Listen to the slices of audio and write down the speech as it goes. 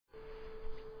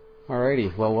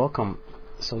Alrighty, well, welcome.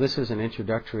 So this is an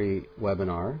introductory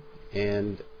webinar,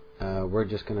 and we're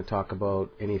just going to talk about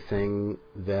anything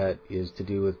that is to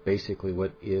do with basically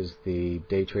what is the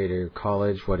Day Trader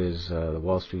College, what is the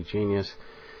Wall Street Genius,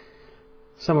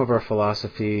 some of our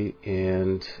philosophy,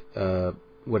 and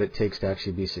what it takes to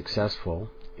actually be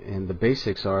successful. And the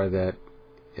basics are that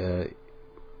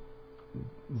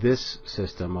this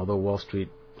system, although Wall Street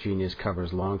Genius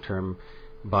covers long-term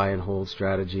buy and hold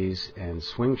strategies and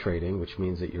swing trading, which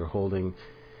means that you're holding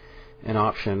an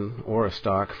option or a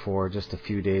stock for just a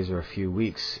few days or a few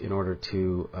weeks in order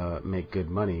to make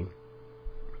good money.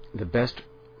 The best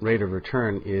rate of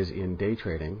return is in day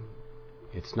trading.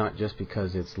 It's not just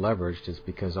because it's leveraged, it's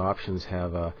because options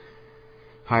have a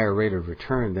higher rate of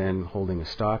return than holding a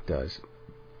stock does.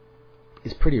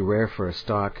 It's pretty rare for a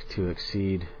stock to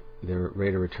exceed the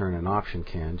rate of return an option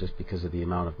can, just because of the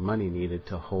amount of money needed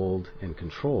to hold and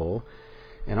control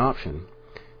an option.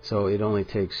 So it only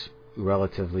takes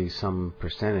relatively some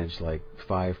percentage, like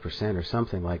 5% or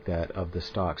something like that, of the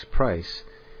stock's price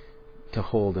to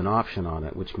hold an option on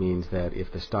it, which means that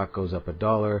if the stock goes up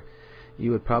 $1, you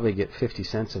would probably get 50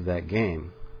 cents of that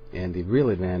gain. And the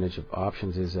real advantage of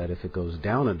options is that if it goes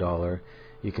down $1,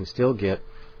 you can still get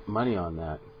money on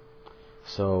that.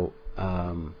 So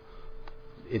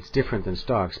it's different than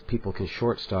stocks. People can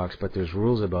short stocks, but there's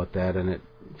rules about that, and it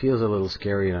feels a little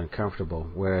scary and uncomfortable.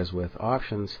 Whereas with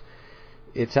options,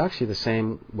 it's actually the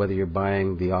same whether you're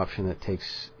buying the option that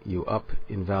takes you up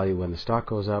in value when the stock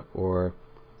goes up or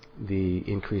the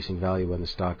increasing value when the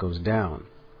stock goes down.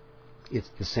 It's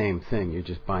the same thing. You're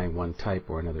just buying one type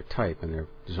or another type, and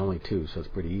there's only two, so it's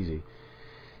pretty easy.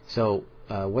 So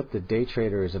what the day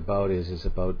trader is about is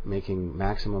about making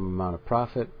maximum amount of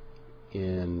profit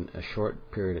in a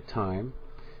short period of time.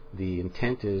 The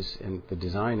intent is, and the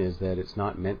design is, that it's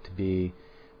not meant to be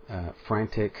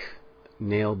frantic,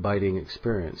 nail-biting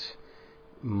experience.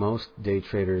 Most day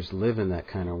traders live in that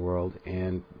kind of world,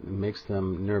 and it makes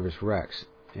them nervous wrecks.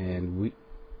 And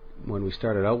when we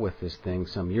started out with this thing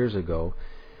some years ago,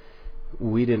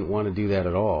 we didn't want to do that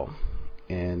at all.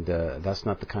 And that's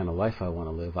not the kind of life I want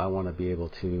to live. I want to be able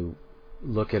to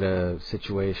look at a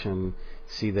situation,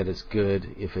 see that it's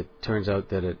good. If it turns out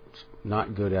that it's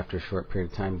not good after a short period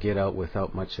of time, get out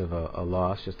without much of a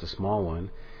loss, just a small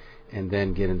one, and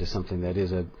then get into something that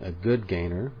is a good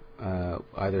gainer,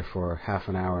 either for half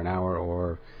an hour,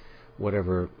 or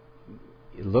whatever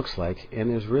it looks like. And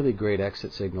there's really great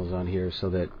exit signals on here so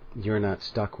that you're not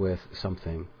stuck with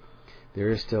something. There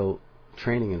is still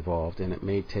training involved, and it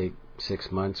may take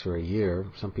 6 months or a year.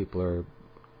 Some people are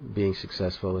being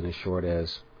successful in as short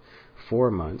as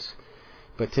 4 months,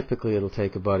 but typically it'll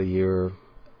take about a year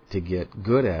to get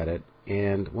good at it.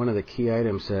 And one of the key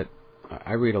items that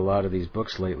I read a lot of these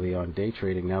books lately on day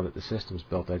trading. Now that the system's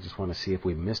built, I just want to see if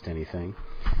we missed anything.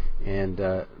 And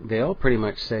they all pretty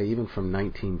much say, even from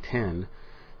 1910,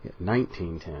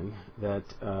 that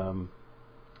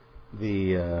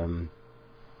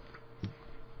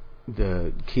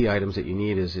the key items that you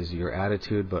need is your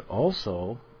attitude, but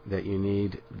also that you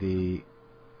need the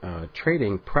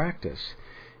trading practice.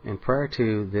 And prior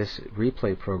to this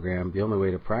replay program, the only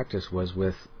way to practice was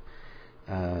with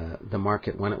the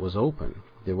market when it was open.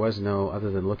 There was no, other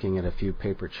than looking at a few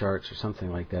paper charts or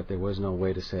something like that, there was no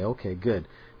way to say, okay, good,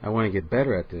 I want to get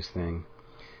better at this thing.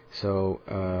 So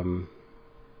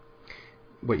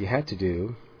what you had to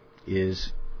do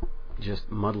is just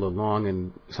muddle along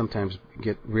and sometimes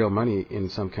get real money in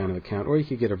some kind of account, or you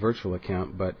could get a virtual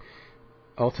account, but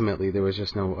ultimately there was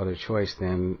just no other choice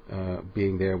than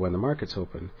being there when the market's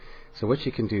open. So what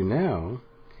you can do now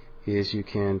is you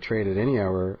can trade at any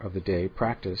hour of the day,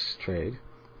 practice trade,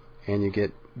 and you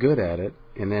get good at it,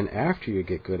 and then after you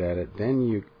get good at it, then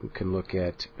you can look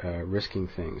at risking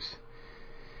things.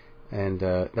 And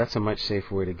that's a much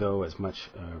safer way to go. It's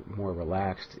much more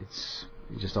relaxed. It's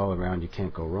just all around, you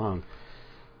can't go wrong,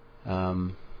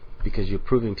 because you're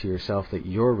proving to yourself that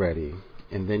you're ready.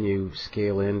 And then you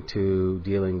scale into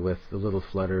dealing with the little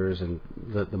flutters and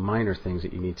the minor things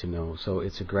that you need to know. So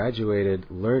it's a graduated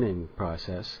learning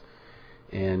process.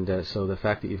 And so the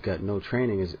fact that you've got no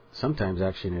training is sometimes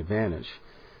actually an advantage.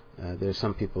 There's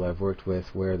some people I've worked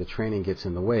with where the training gets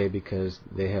in the way because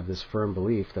they have this firm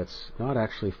belief that's not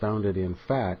actually founded in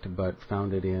fact, but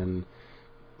founded in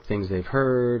things they've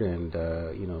heard and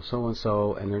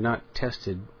so-and-so, and they're not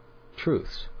tested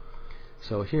truths.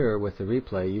 So here with the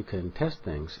replay, you can test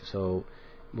things. So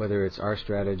whether it's our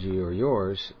strategy or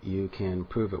yours, you can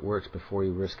prove it works before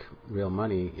you risk real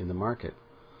money in the market.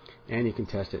 And you can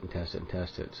test it and test it and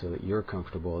test it so that you're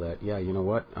comfortable that, yeah, you know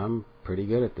what, I'm pretty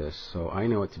good at this. So I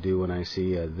know what to do when I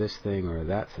see this thing or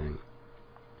that thing.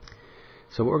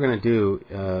 So what we're going to do,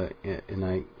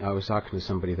 and I was talking to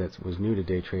somebody that was new to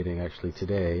day trading actually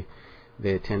today.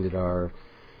 They attended our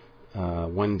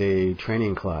one-day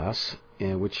training class,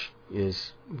 which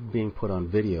is being put on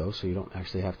video, so you don't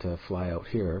actually have to fly out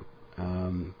here.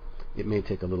 It may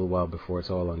take a little while before it's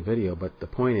all on video, but the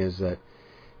point is that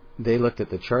they looked at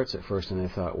the charts at first and they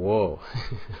thought, whoa,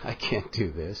 I can't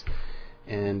do this.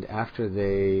 And after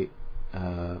they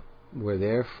were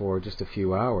there for just a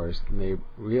few hours, they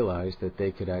realized that they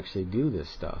could actually do this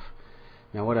stuff.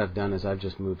 Now what I've done is I've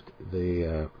just moved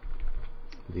the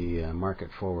market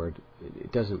forward.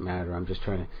 It doesn't matter. I'm just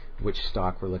trying to, which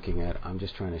stock we're looking at, I'm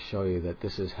just trying to show you that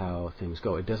this is how things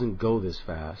go. It doesn't go this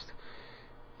fast.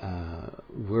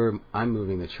 I'm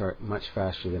moving the chart much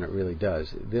faster than it really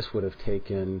does. This would have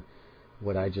taken,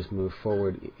 what I just moved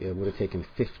forward, it would have taken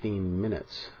 15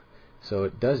 minutes. So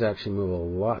it does actually move a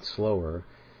lot slower,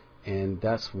 and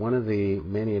that's one of the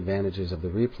many advantages of the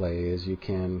replay, is you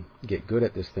can get good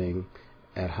at this thing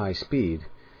at high speed.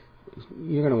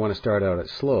 You're going to want to start out at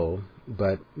slow,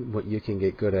 but what you can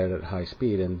get good at high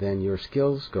speed, and then your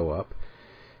skills go up,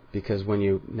 because when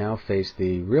you now face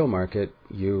the real market,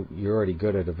 you're already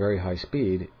good at a very high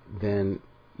speed, then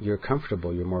you're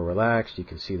comfortable, you're more relaxed, you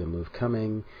can see the move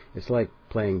coming. It's like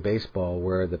playing baseball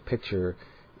where the pitcher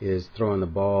is throwing the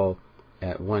ball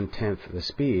at 1/10 the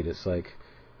speed. It's like,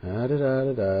 can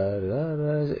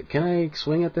I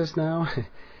swing at this now?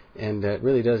 And it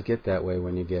really does get that way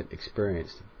when you get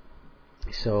experienced.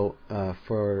 So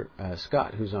for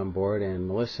Scott, who's on board, and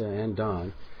Melissa and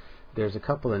Don, there's a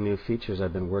couple of new features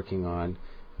I've been working on,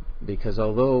 because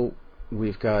although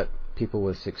we've got people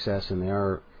with success and they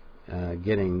are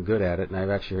getting good at it, and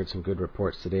I've actually heard some good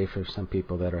reports today for some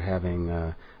people that are having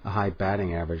a high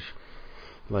batting average,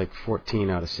 like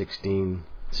 14 out of 16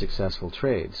 successful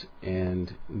trades,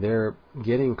 and they're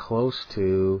getting close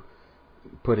to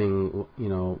putting,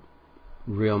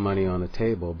 real money on the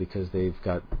table, because they've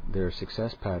got their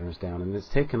success patterns down, and it's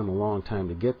taken them a long time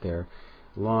to get there.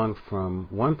 Long from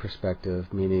one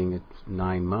perspective, meaning it's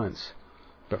 9 months,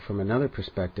 but from another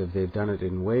perspective, they've done it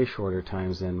in way shorter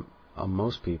times than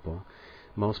most people.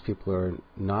 Most people are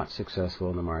not successful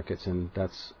in the markets, and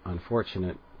that's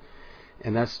unfortunate,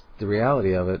 and that's the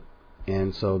reality of it.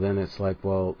 And so then it's like,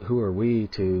 well, who are we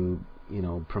to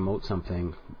promote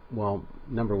something? Well,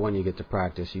 number one, you get to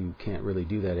practice. You can't really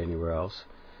do that anywhere else.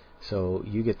 So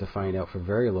you get to find out for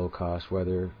very low cost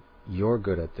whether you're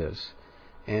good at this.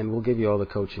 And we'll give you all the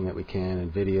coaching that we can,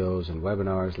 and videos and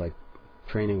webinars, like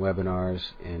training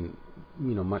webinars, and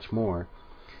much more.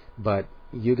 But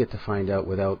you get to find out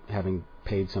without having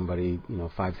paid somebody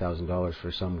 $5,000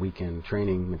 for some weekend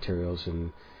training materials.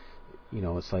 And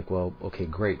it's like, well, okay,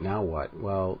 great, now what?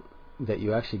 Well, that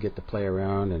you actually get to play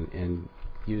around and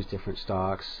use different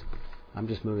stocks. I'm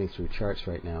just moving through charts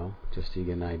right now just to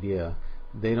get an idea.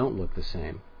 They don't look the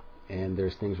same, and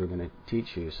there's things we're going to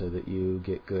teach you so that you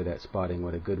get good at spotting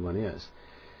what a good one is.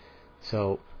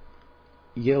 So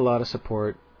you get a lot of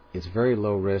support. It's very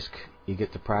low risk. You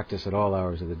get to practice at all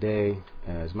hours of the day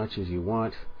as much as you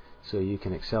want, so you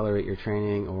can accelerate your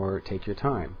training or take your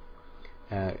time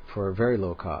for a very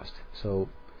low cost. So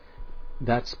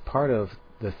that's part of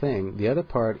the thing. The other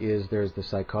part is there's the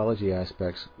psychology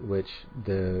aspects, which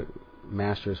the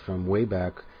masters from way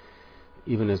back,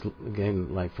 even as,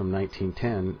 again, like from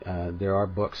 1910, there are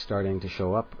books starting to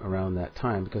show up around that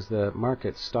time, because the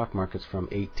stock market's from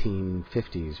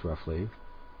 1850s roughly,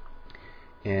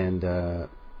 and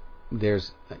there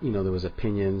was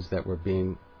opinions that were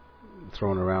being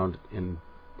thrown around and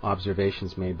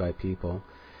observations made by people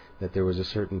that there was a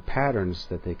certain patterns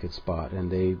that they could spot, and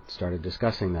they started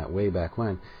discussing that way back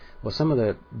when. Well, some of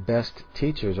the best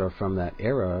teachers are from that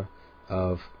era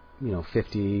of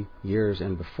 50 years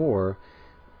and before,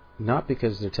 not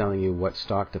because they're telling you what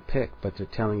stock to pick, but they're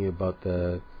telling you about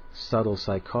the subtle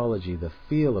psychology, the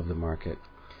feel of the market.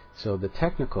 So the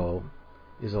technical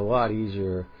is a lot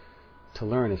easier to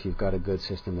learn if you've got a good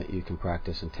system that you can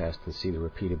practice and test and see the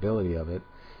repeatability of it.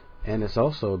 And it's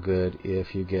also good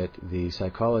if you get the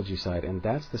psychology side, and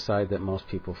that's the side that most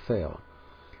people fail.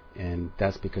 And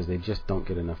that's because they just don't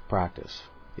get enough practice.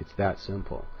 It's that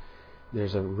simple.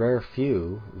 There's a rare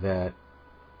few that,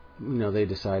 they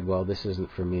decide, well, this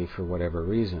isn't for me for whatever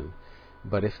reason.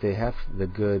 But if they have the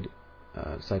good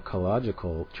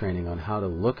psychological training on how to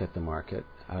look at the market,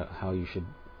 how you should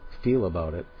feel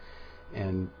about it,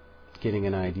 and getting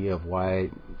an idea of why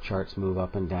charts move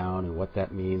up and down and what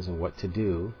that means and what to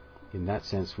do, in that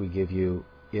sense we give you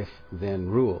if-then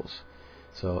rules.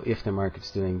 So if the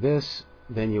market's doing this,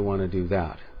 then you want to do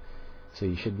that. So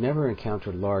you should never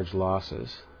encounter large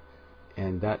losses,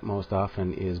 and that most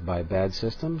often is by bad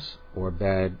systems or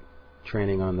bad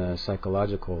training on the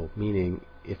psychological, meaning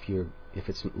if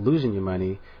it's losing you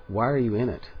money, why are you in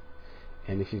it?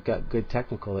 And if you've got good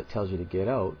technical that tells you to get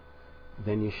out,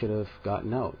 then you should have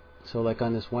gotten out. So like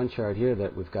on this one chart here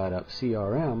that we've got up,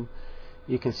 CRM,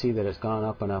 you can see that it's gone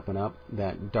up and up and up.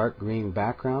 That dark green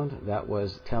background, that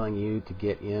was telling you to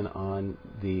get in on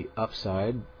the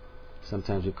upside.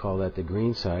 Sometimes we call that the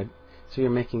green side. So you're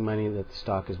making money that the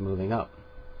stock is moving up.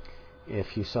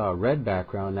 If you saw a red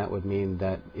background, that would mean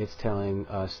that it's telling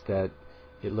us that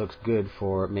it looks good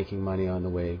for making money on the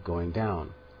way going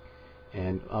down.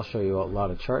 And I'll show you a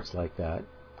lot of charts like that.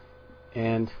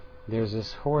 And there's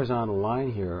this horizontal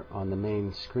line here on the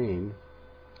main screen.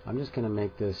 I'm just going to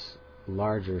make this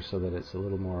larger so that it's a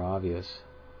little more obvious.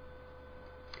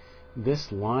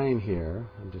 This line here,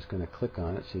 I'm just going to click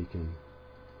on it so you can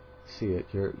see it.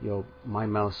 My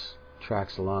mouse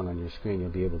tracks along on your screen. You'll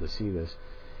be able to see this.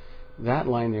 That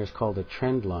line there is called a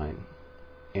trend line.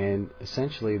 And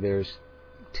essentially there's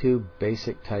two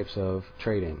basic types of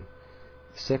trading.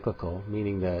 Cyclical,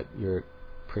 meaning that you're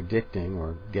predicting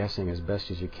or guessing as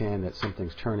best as you can that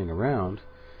something's turning around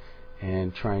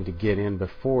and trying to get in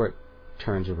before it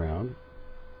turns around.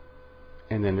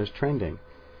 And then there's trending.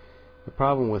 The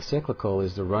problem with cyclical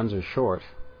is the runs are short.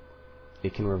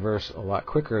 It can reverse a lot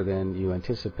quicker than you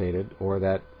anticipated, or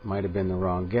that might have been the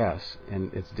wrong guess,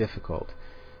 and it's difficult.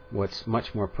 What's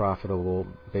much more profitable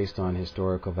based on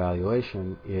historical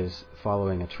valuation is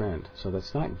following a trend. So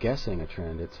that's not guessing a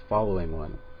trend, it's following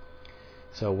one.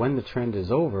 So when the trend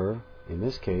is over, in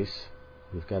this case,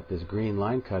 we've got this green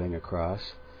line cutting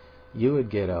across, you would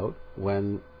get out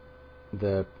when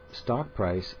the stock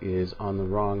price is on the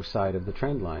wrong side of the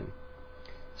trend line.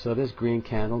 So this green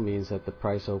candle means that the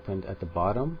price opened at the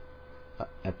bottom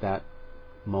at that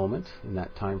moment, in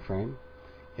that time frame.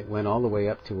 It went all the way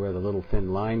up to where the little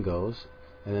thin line goes,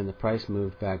 and then the price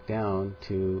moved back down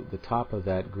to the top of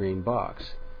that green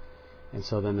box. And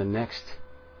so then the next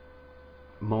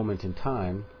moment in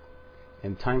time,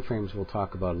 and time frames we'll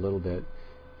talk about a little bit,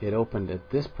 it opened at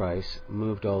this price,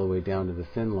 moved all the way down to the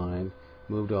thin line,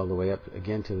 moved all the way up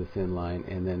again to the thin line,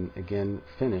 and then again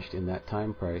finished in that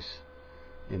time price,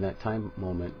 in that time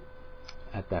moment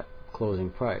at that closing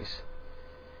price.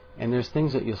 And there's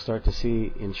things that you'll start to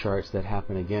see in charts that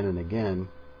happen again and again.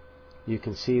 You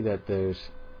can see that there's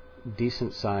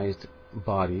decent sized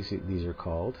bodies, these are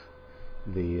called,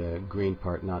 the green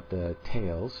part, not the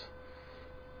tails.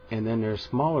 And then there's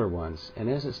smaller ones. And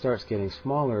as it starts getting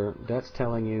smaller, that's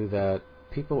telling you that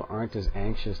people aren't as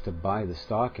anxious to buy the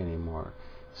stock anymore.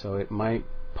 So it might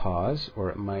pause or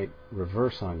it might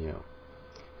reverse on you.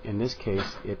 In this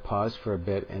case, it paused for a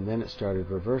bit and then it started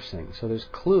reversing. So there's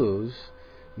clues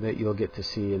that you'll get to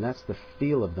see, and that's the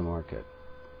feel of the market.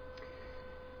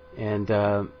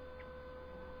 And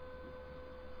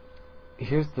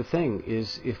here's the thing,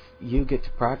 is if you get to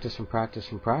practice and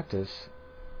practice and practice,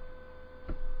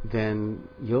 then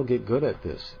you'll get good at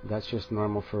this. That's just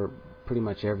normal for pretty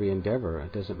much every endeavor.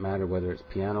 It doesn't matter whether it's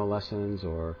piano lessons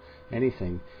or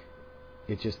anything.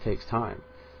 It just takes time.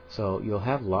 So you'll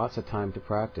have lots of time to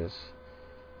practice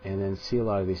and then see a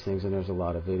lot of these things, and there's a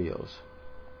lot of videos.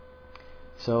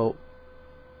 So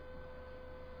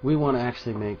we want to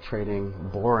actually make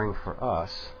trading boring for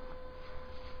us,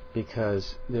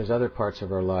 because there's other parts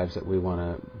of our lives that we want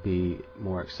to be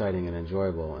more exciting and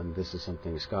enjoyable, and this is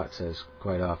something Scott says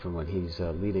quite often when he's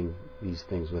leading these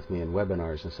things with me in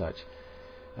webinars and such.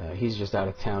 He's just out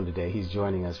of town today. He's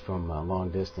joining us from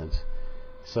long distance.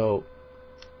 So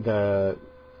the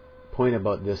point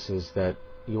about this is that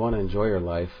you want to enjoy your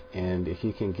life, and if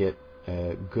you can get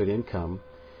good income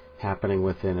happening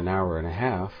within an hour and a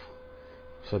half,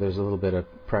 so there's a little bit of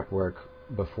prep work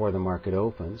before the market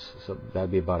opens, so that'd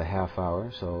be about a half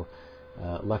hour. So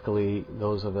luckily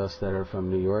those of us that are from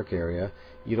New York area,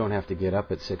 you don't have to get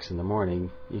up at 6 in the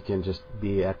morning. You can just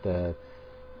be at the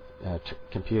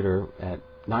computer at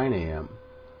 9 a.m.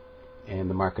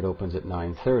 and the market opens at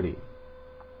 9:30,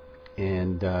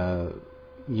 and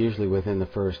usually within the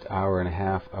first hour and a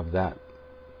half of that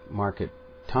market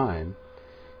time,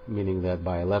 meaning that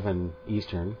by 11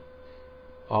 Eastern,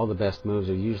 all the best moves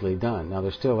are usually done. Now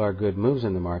there still are good moves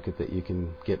in the market that you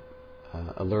can get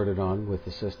alerted on with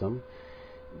the system,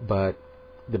 but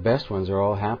the best ones are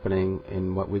all happening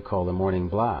in what we call the morning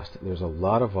blast. There's a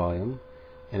lot of volume,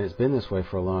 and it's been this way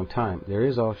for a long time. There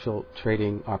is also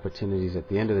trading opportunities at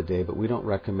the end of the day, but we don't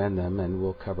recommend them, and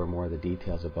we'll cover more of the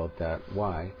details about that,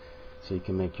 why, so you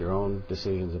can make your own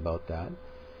decisions about that.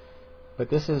 But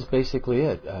this is basically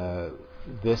it.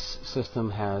 This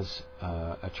system has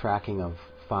a tracking of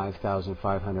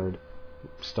 5,500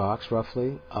 stocks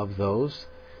roughly. Of those,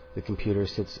 the computer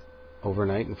sits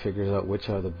overnight and figures out which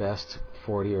are the best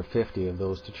 40 or 50 of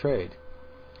those to trade.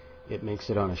 It makes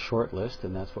it on a short list,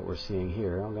 and that's what we're seeing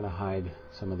here. I'm going to hide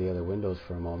some of the other windows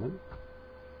for a moment,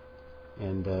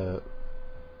 and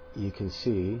you can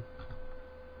see,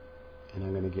 and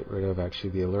I'm going to get rid of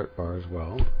actually the alert bar as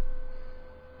well.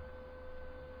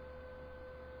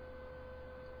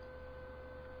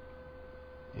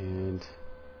 And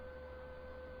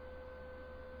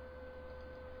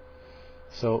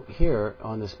so here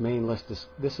on this main list,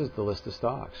 this is the list of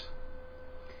stocks,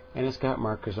 and it's got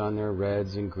markers on there,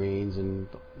 reds and greens, and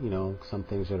some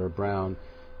things that are brown.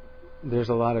 There's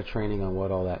a lot of training on what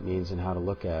all that means and how to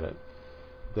look at it.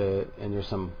 And there's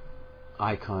some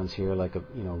icons here like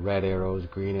red arrows,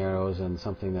 green arrows, and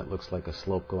something that looks like a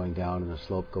slope going down and a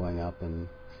slope going up, and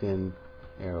thin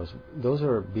arrows. Those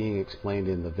are being explained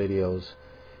in the videos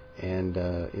and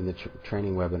in the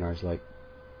training webinars like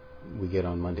we get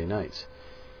on Monday nights.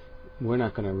 We're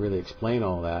not going to really explain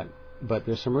all that, but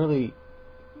there's some really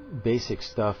basic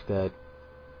stuff that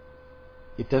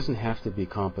it doesn't have to be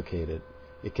complicated.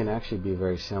 It can actually be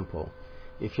very simple.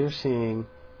 If you're seeing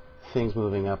things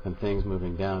moving up and things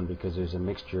moving down because there's a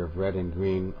mixture of red and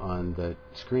green on the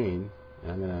screen,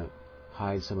 and I'm going to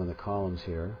hide some of the columns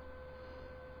here,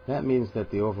 that means that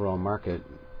the overall market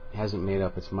hasn't made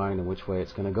up its mind on which way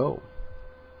it's going to go.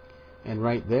 And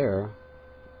right there,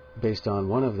 based on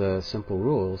one of the simple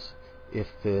rules, if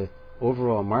the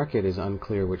overall market is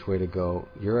unclear which way to go,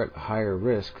 you're at higher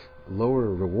risk,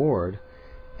 lower reward,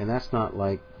 and that's not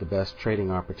like the best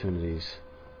trading opportunities.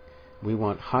 We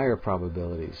want higher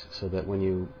probabilities so that when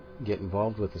you get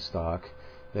involved with the stock,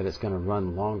 that it's going to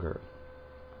run longer.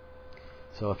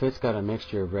 So if it's got a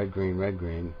mixture of red,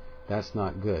 green, that's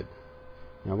not good.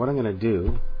 Now what I'm going to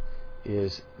do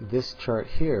is, this chart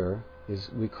here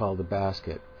we call the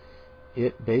basket.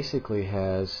 It basically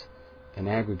has an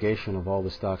aggregation of all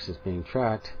the stocks that's being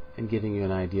tracked and giving you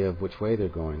an idea of which way they're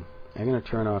going. I'm going to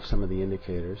turn off some of the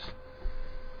indicators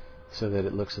so that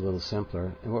it looks a little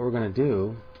simpler. And what we're going to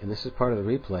do, and this is part of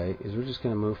the replay, is we're just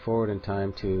going to move forward in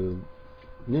time to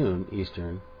noon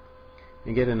Eastern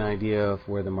and get an idea of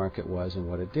where the market was and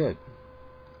what it did.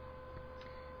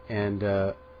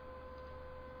 And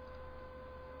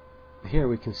here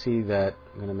we can see that,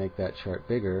 I'm going to make that chart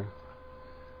bigger,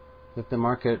 that the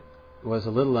market was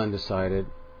a little undecided.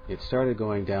 It started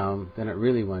going down, then it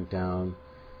really went down,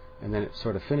 and then it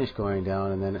sort of finished going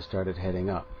down, and then it started heading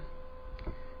up.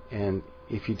 And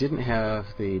if you didn't have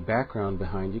the background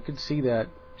behind, you could see that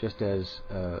just as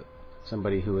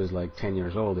somebody who is like 10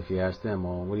 years old. If you ask them,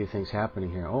 well, what do you think's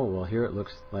happening here? Oh, well, here it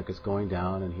looks like it's going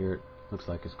down, and here it looks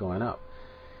like it's going up.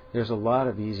 There's a lot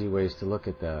of easy ways to look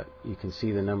at that. You can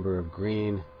see the number of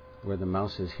green, where the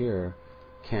mouse is here,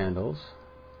 candles,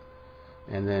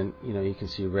 and then you can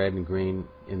see red and green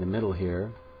in the middle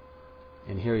here,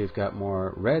 and here you've got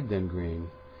more red than green.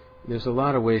 There's a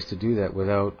lot of ways to do that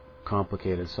without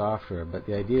complicated software, but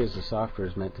the idea is the software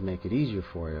is meant to make it easier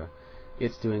for you.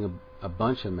 It's doing a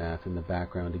bunch of math in the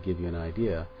background to give you an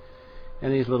idea,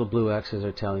 and these little blue X's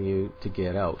are telling you to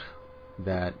get out,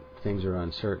 that things are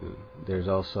uncertain. There's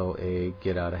also a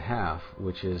get out of half,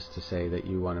 which is to say that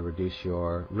you want to reduce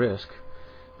your risk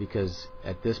because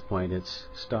at this point it's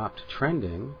stopped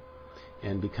trending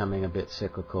and becoming a bit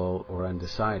cyclical or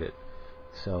undecided.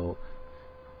 So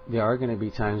there are going to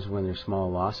be times when there's small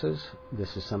losses.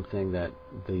 This is something that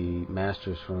the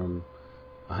masters from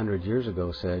 100 years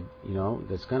ago said,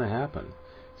 that's going to happen.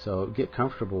 So get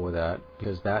comfortable with that,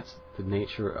 because that's the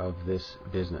nature of this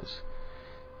business.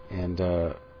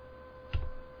 And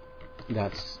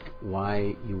that's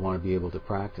why you want to be able to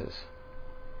practice.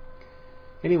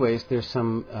 Anyways, there's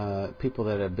some people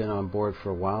that have been on board for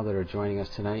a while that are joining us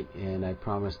tonight, and I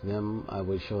promised them I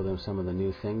would show them some of the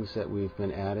new things that we've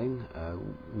been adding.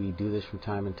 We do this from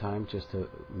time to time just to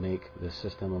make the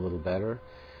system a little better.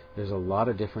 There's a lot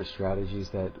of different strategies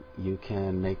that you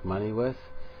can make money with,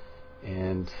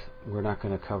 and we're not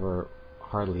going to cover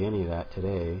hardly any of that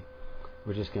today.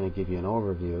 We're just going to give you an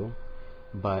overview.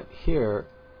 But here,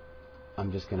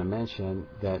 I'm just going to mention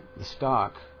that the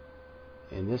stock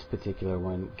in this particular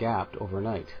one gapped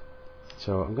overnight.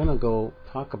 So I'm going to go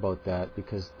talk about that,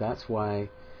 because that's why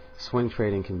swing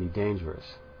trading can be dangerous.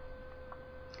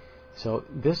 So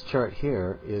this chart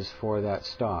here is for that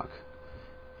stock,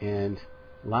 and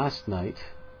last night,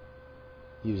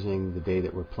 using the day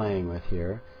that we're playing with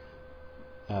here,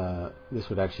 this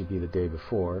would actually be the day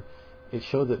before, it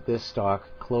showed that this stock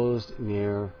closed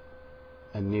near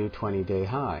a new 20-day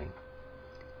high.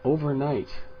 Overnight,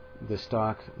 the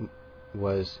stock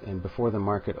was, and before the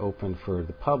market opened for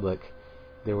the public,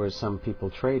 there was some people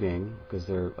trading, because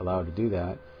they're allowed to do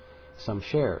that. some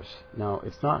shares. Now,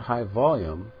 it's not high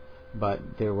volume, but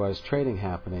there was trading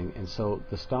happening, and so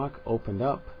the stock opened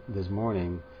up this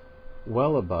morning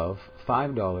well above,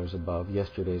 $5 above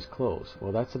yesterday's close.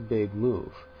 Well, that's a big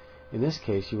move. In this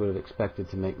case, you would have expected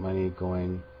to make money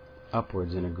going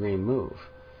upwards in a green move.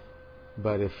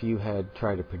 But if you had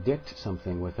tried to predict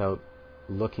something without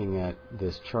looking at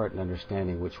this chart and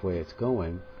understanding which way it's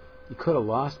going, you could have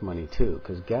lost money too,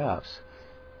 because gaps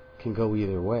can go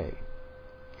either way.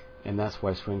 And that's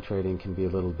why swing trading can be a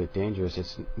little bit dangerous.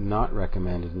 It's not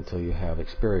recommended until you have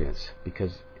experience,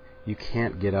 because you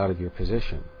can't get out of your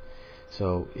position.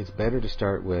 So it's better to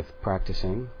start with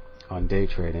practicing on day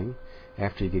trading.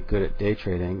 After you get good at day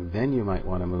trading, then you might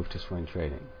want to move to swing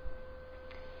trading.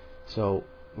 So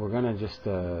we're going to just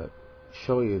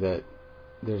show you that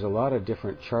there's a lot of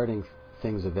different charting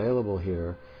things available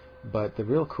here, but the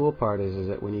real cool part is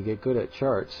that when you get good at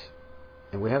charts,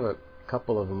 and we have a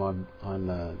couple of them on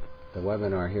the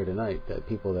webinar here tonight, that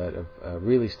people that have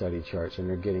really studied charts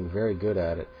and are getting very good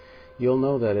at it, you'll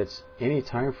know that it's any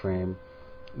time frame,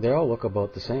 they all look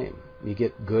about the same. You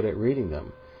get good at reading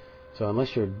them. So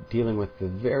unless you're dealing with the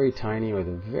very tiny or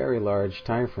the very large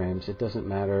time frames, it doesn't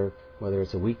matter whether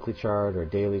it's a weekly chart or a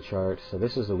daily chart. So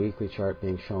this is a weekly chart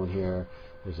being shown here.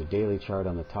 There's a daily chart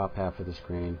on the top half of the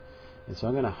screen. And so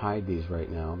I'm going to hide these right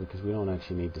now because we don't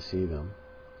actually need to see them.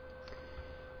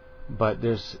 But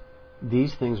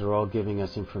these things are all giving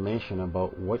us information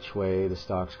about which way the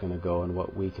stock's going to go and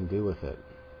what we can do with it.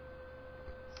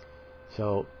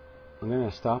 So I'm going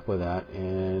to stop with that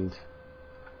and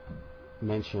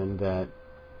mention that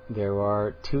there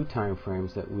are two time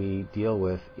frames that we deal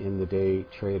with in the day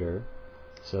trader.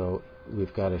 So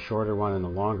we've got a shorter one and a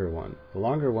longer one. The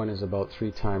longer one is about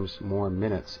 3 times more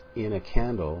minutes in a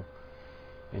candle,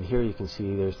 and here you can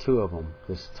see there's 2 of them.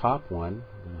 This top one,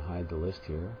 I'm going to hide the list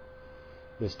here,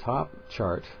 this top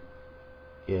chart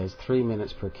is 3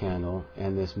 minutes per candle,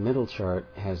 and this middle chart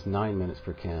has 9 minutes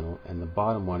per candle, and the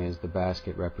bottom one is the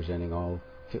basket representing all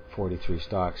 43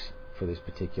 stocks for this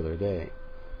particular day.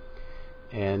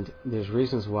 And there's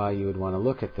reasons why you would want to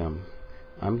look at them.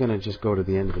 I'm going to just go to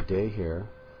the end of the day here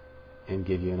and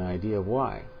give you an idea of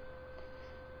why.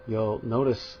 You'll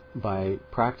notice by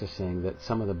practicing that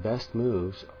some of the best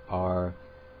moves are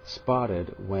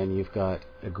spotted when you've got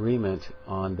agreement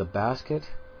on the basket,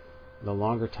 the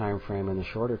longer time frame, and the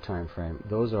shorter time frame.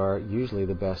 Those are usually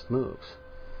the best moves,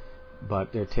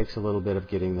 but it takes a little bit of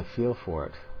getting the feel for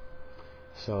it.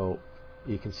 So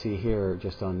you can see here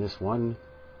just on this one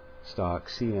stock,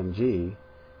 CMG,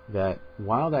 that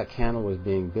while that candle was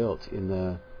being built in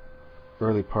the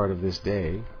early part of this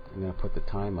day, I'm going to put the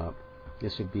time up,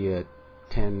 this would be at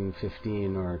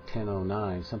 10:15 or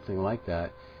 10:09, something like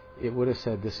that, it would have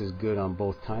said this is good on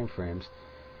both time frames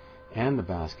and the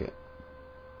basket.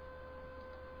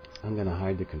 I'm going to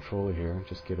hide the controller here,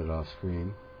 just get it off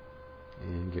screen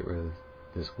and get rid of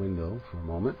this window for a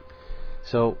moment.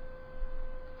 So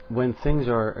when things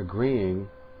are agreeing,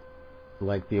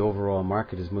 like the overall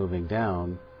market is moving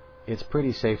down, it's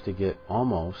pretty safe to get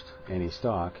almost any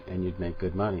stock and you'd make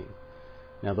good money.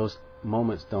 Now those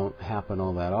moments don't happen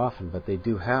all that often, but they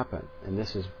do happen, and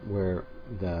this is where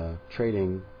the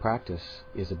trading practice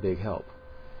is a big help.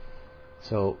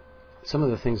 So some of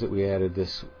the things that we added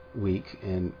this week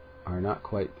and are not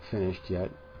quite finished yet,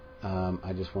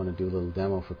 I just want to do a little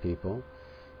demo for people,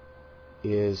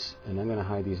 is, and I'm going to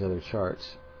hide these other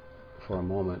charts for a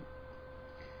moment,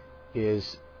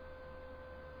 is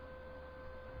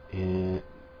in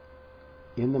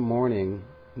the morning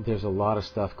there's a lot of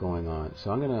stuff going on. So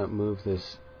I'm going to move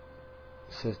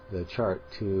the chart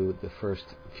to the first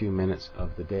few minutes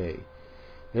of the day.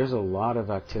 There's a lot of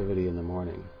activity in the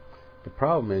morning. The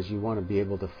problem is you want to be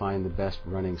able to find the best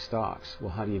running stocks.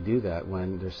 Well, how do you do that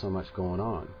when there's so much going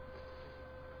on?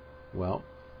 Well,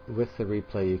 with the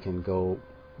replay you can go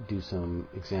do some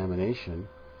examination,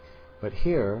 but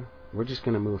here we're just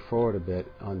going to move forward a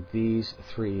bit on these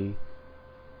 3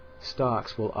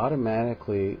 stocks.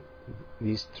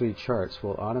 These 3 charts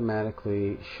will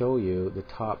automatically show you the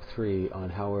top 3 on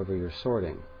however you're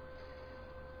sorting.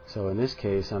 So in this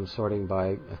case I'm sorting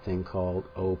by a thing called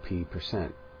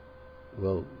OP%.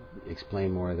 We'll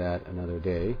explain more of that another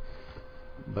day,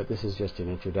 but this is just an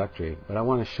introductory. But I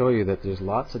want to show you that there's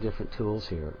lots of different tools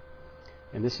here,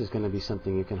 and this is going to be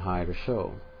something you can hide or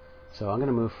show. So I'm going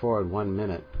to move forward 1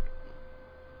 minute,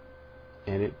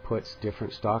 and it puts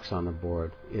different stocks on the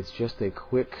board. It's just a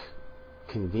quick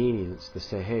convenience to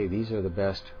say, hey, these are the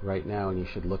best right now and you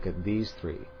should look at these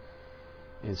 3.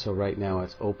 And so right now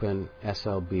it's Open,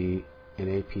 SLB, and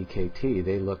APKT.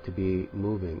 They look to be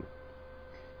moving.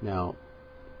 Now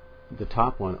the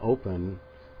top one, Open,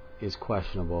 is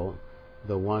questionable.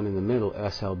 the one in the middle,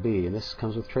 SLB, and this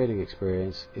comes with trading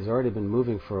experience, has already been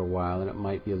moving for a while, and it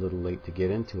might be a little late to get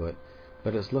into it,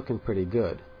 but it's looking pretty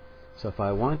good. So if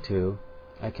I want to,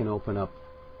 I can open up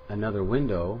another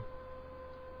window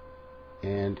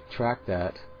and track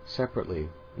that separately.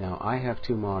 Now I have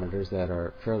two monitors that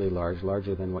are fairly large,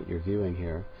 larger than what you're viewing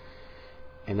here,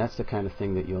 and that's the kind of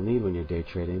thing that you'll need when you're day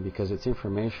trading, because it's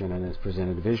information and it's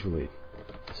presented visually.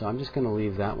 So I'm just going to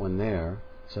leave that one there,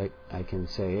 so I can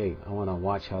say, hey, I want to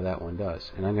watch how that one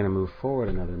does. And I'm going to move forward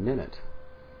another minute.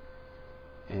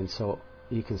 And so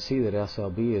you can see that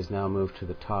SLB is now moved to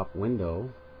the top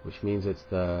window, which means it's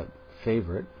the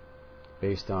favorite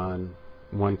based on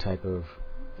one type of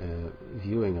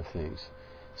viewing of things.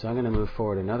 So I'm going to move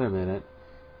forward another minute,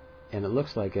 and it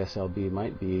looks like SLB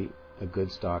might be a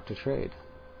good stock to trade.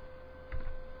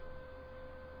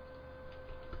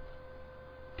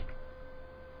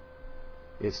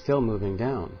 It's still moving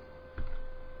down.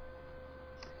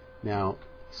 Now,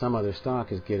 some other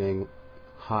stock is getting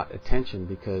hot attention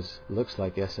because it looks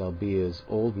like SLB is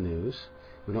old news.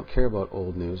 We don't care about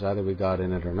old news, either we got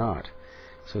in it or not.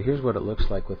 So here's what it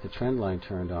looks like with the trend line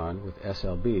turned on with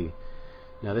SLB.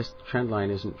 Now this trend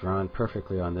line isn't drawn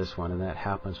perfectly on this one, and that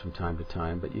happens from time to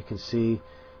time, but you can see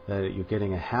that you're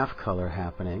getting a half color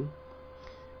happening,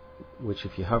 which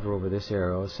if you hover over this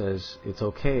arrow says it's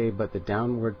okay, but the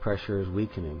downward pressure is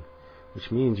weakening,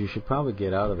 which means you should probably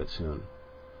get out of it soon.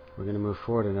 We're going to move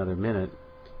forward another minute.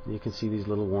 You can see these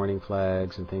little warning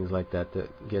flags and things like that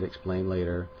that get explained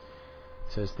later.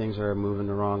 It says things are moving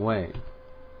the wrong way.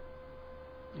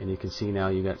 And you can see now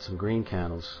you got some green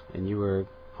candles, and you were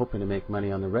hoping to make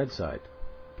money on the red side.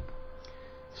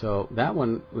 So that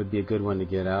one would be a good one to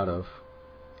get out of.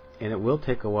 And it will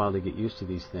take a while to get used to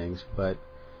these things, but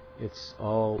it's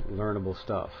all learnable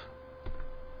stuff.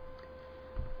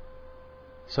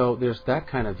 So there's that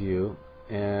kind of view,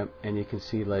 and you can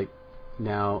see like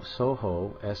now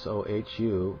Soho,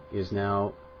 S-O-H-U, is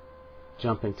now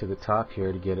jumping to the top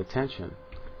here to get attention.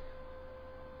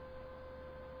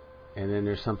 And then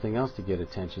there's something else to get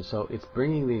attention. So it's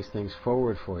bringing these things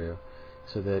forward for you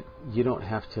so that you don't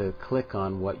have to click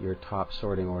on what your top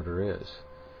sorting order is.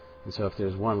 And so if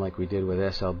there's one like we did with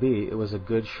SLB, it was a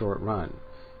good short run.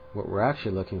 What we're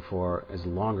actually looking for is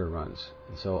longer runs.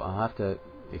 And so I'll have to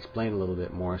explain a little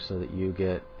bit more so that you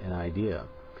get an idea.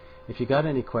 If you got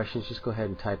any questions, just go ahead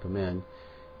and type them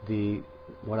in.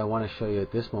 What I want to show you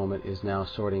at this moment is now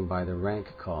sorting by the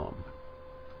rank column.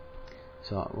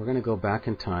 So we're going to go back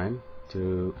in time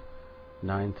to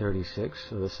 9:36.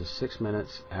 So this is 6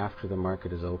 minutes after the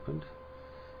market is opened.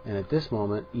 And at this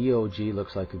moment, EOG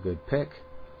looks like a good pick.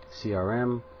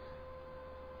 CRM,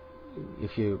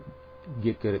 if you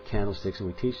get good at candlesticks, and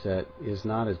we teach that, is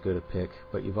not as good a pick,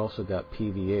 but you've also got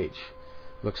PVH.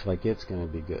 Looks like it's going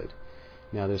to be good.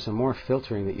 Now there's some more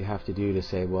filtering that you have to do to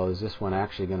say, well, is this one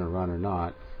actually going to run or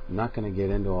not? I'm not going to get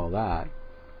into all that,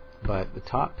 but the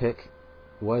top pick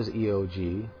was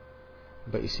EOG,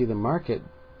 but you see the market,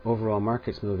 overall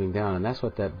market's moving down, and that's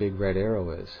what that big red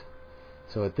arrow is.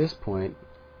 So at this point,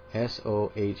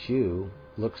 SOHU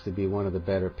looks to be one of the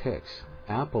better picks.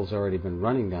 Apple's already been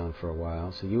running down for a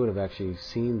while, so you would have actually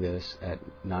seen this at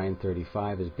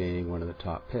 9:35 as being one of the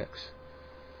top picks.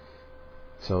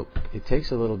 So it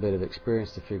takes a little bit of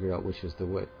experience to figure out which is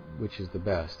the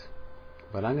best.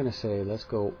 But I'm going to say let's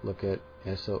go look at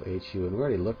SOHU, and we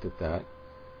already looked at that.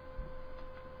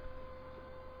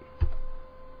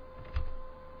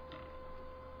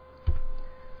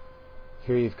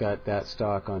 Here you've got that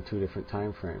stock on two different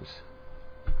time frames.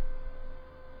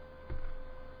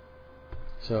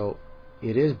 So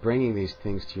it is bringing these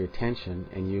things to your attention,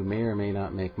 and you may or may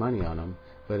not make money on them,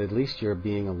 but at least you're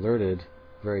being alerted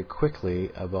very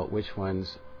quickly about which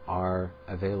ones are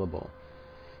available.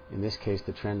 In this case,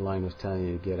 the trend line was telling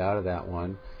you to get out of that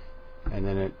one, and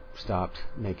then it stopped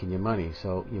making you money.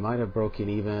 So you might have broken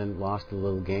even, lost a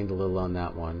little, gained a little on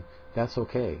that one. That's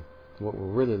okay. What we're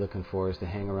really looking for is to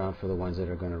hang around for the ones that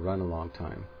are going to run a long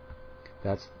time.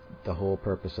 That's the whole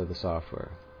purpose of the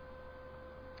software.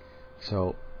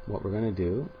 So what we're going to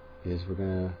do is we're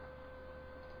going to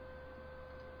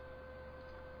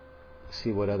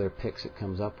see what other picks it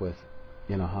comes up with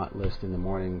in a hot list in the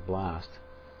morning blast.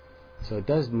 So it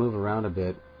does move around a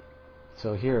bit.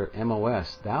 So here,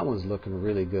 MOS, that one's looking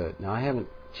really good. Now I haven't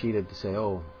cheated to say,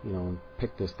 oh,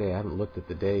 pick this day. I haven't looked at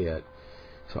the day yet.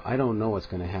 So I don't know what's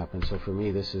going to happen. So for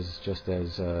me, this is just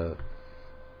as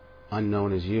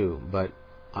unknown as you. But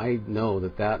I know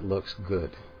that that looks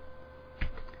good.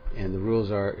 And the rules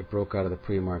are it broke out of the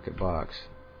pre-market box.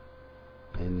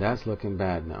 And that's looking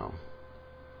bad now.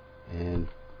 And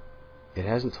it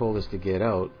hasn't told us to get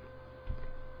out.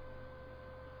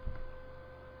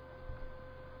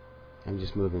 I'm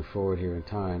just moving forward here in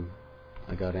time.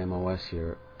 I got MOS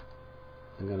here.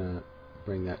 I'm going to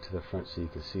bring that to the front so you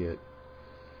can see it.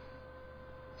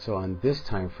 So on this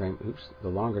time frame, the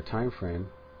longer time frame,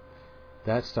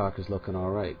 that stock is looking all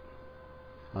right.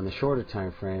 On the shorter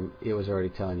time frame, it was already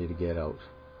telling you to get out.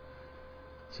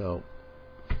 So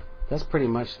that's pretty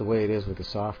much the way it is with the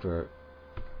software.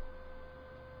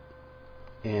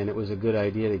 And it was a good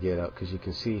idea to get out, because you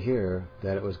can see here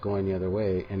that it was going the other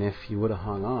way, and if you would have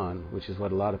hung on, which is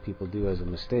what a lot of people do as a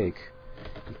mistake,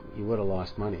 you would have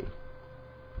lost money.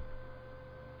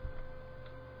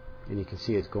 And you can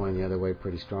see it's going the other way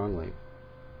pretty strongly.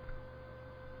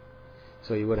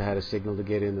 So you would have had a signal to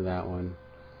get into that one,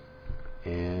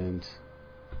 and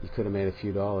you could have made a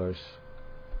few dollars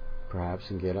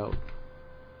perhaps and get out.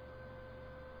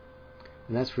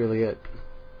 And that's really it.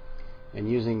 And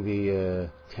using the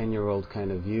 10-year-old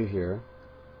kind of view here,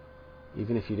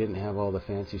 even if you didn't have all the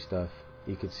fancy stuff,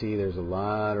 you could see there's a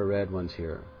lot of red ones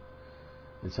here.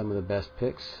 And some of the best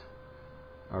picks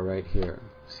are right here.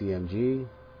 CMG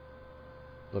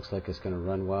looks like it's going to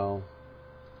run well.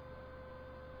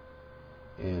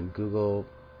 And Google's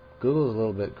a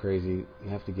little bit crazy. You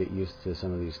have to get used to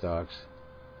some of these stocks.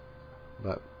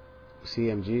 But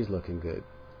CMG is looking good.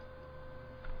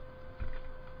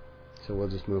 So we'll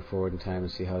just move forward in time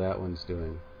and see how that one's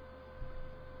doing.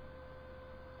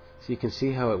 So you can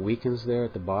see how it weakens there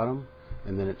at the bottom,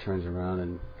 and then it turns around,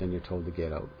 and then you're told to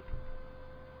get out.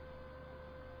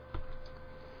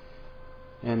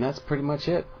 And that's pretty much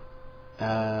it.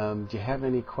 Do you have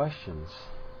any questions?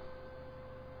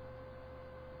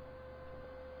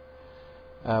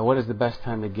 What is the best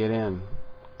time to get in?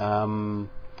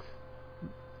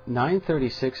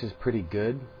 9:36 is pretty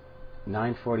good.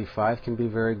 9:45 can be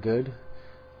very good.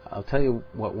 I'll tell you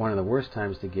what one of the worst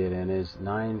times to get in is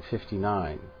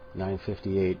 9:59,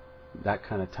 9:58, that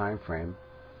kind of time frame.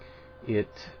 And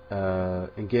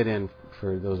get in,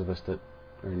 for those of us that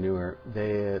are newer,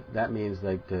 that means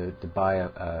like to buy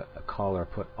a call or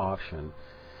put option.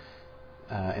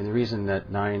 And the reason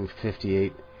that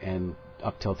 9:58 and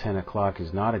up till 10 o'clock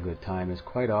is not a good time is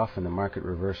quite often the market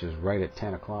reverses right at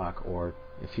 10 o'clock or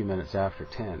a few minutes after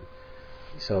 10.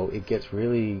 So it gets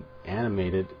really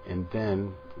animated and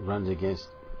then runs against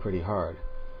pretty hard.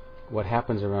 What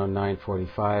happens around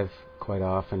 9:45 quite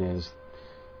often is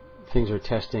things are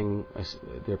testing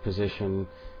their position,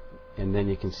 and then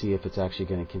you can see if it's actually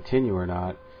going to continue or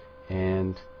not,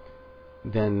 and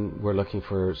then we're looking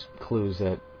for clues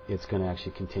that it's going to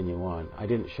actually continue on. I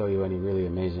didn't show you any really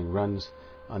amazing runs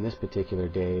on this particular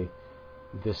day.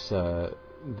 This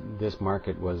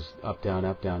market was up, down,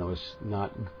 up, down. It was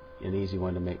not an easy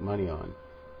one to make money on.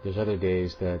 There's other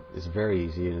days that it's very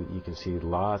easy, and you can see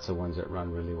lots of ones that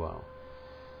run really well.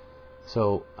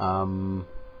 So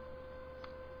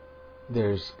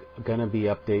there's going to be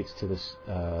updates to this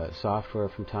software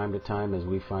from time to time as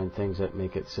we find things that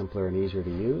make it simpler and easier to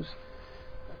use.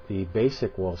 The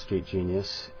basic Wall Street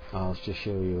Genius, I'll just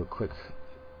show you a quick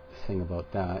thing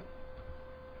about that.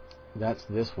 That's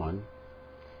this one,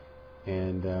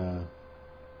 and I'm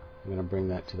going to bring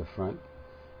that to the front.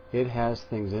 It has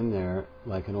things in there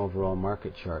like an overall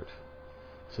market chart.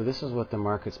 So this is what the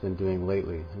market's been doing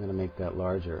lately. I'm going to make that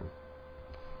larger.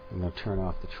 I'm going to turn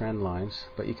off the trend lines,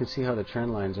 but you can see how the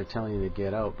trend lines are telling you to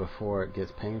get out before it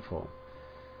gets painful.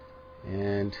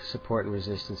 And support and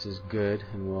resistance is good,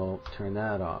 and we'll turn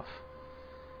that off.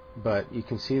 But you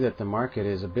can see that the market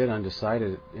is a bit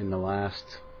undecided in the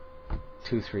last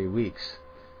 2-3 weeks.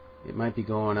 It might be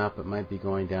going up, it might be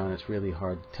going down. It's really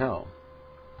hard to tell.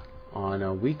 On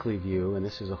a weekly view, and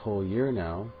this is a whole year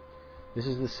now, this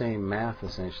is the same math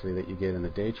essentially that you get in the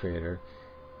day trader.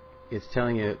 It's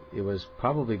telling you it was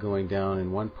probably going down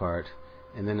in one part,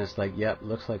 and then it's like, yep,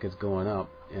 looks like it's going up,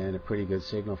 and a pretty good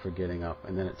signal for getting up,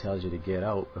 and then it tells you to get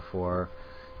out before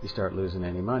you start losing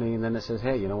any money, and then it says,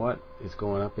 hey, you know what, it's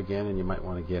going up again and you might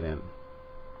want to get in.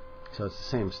 So it's the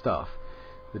same stuff.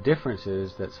 The difference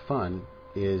is, that's fun,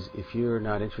 is if you're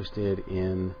not interested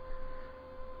in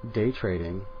day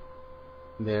trading,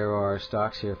 there are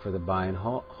stocks here for the buy and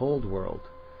hold world,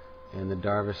 and the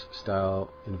Darvas style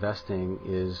investing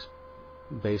is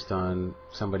based on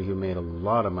somebody who made a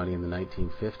lot of money in the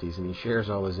 1950s, and he shares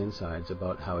all his insides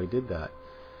about how he did that.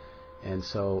 And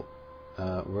so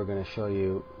we're going to show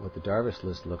you what the Darvas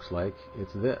list looks like.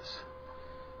 It's this,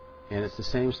 and it's the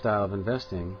same style of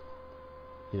investing.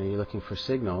 You know, you're looking for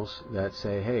signals that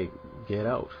say, hey, get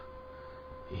out.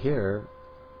 Here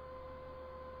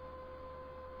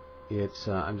it's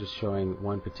I'm just showing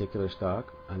one particular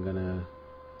stock.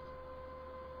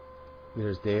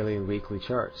 There's daily and weekly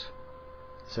charts.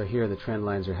 So here the trend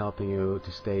lines are helping you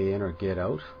to stay in or get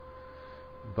out.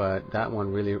 but that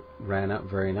one really ran up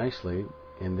very nicely,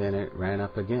 and then it ran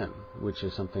up again, which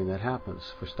is something that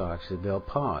happens for stocks. They'll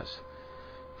pause.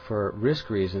 For risk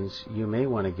reasons, you may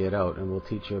want to get out, and we'll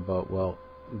teach you about, well,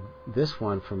 this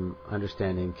one, from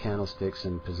understanding candlesticks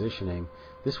and positioning,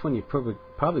 this one you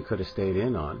probably could have stayed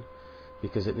in on,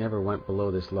 because it never went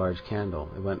below this large candle.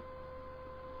 It went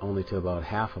only to about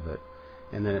half of it,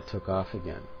 and then it took off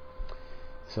again.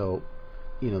 So,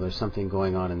 there's something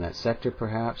going on in that sector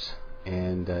perhaps,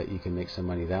 and you can make some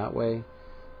money that way.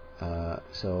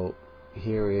 So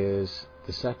here is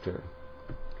the sector,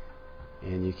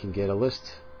 and you can get a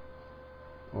list,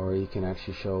 or you can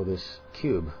actually show this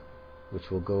cube, which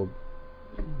will go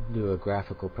do a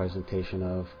graphical presentation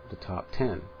of the top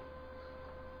 10.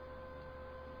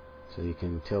 So you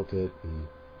can tilt it and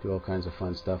do all kinds of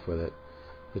fun stuff with it.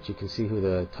 But you can see who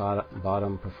the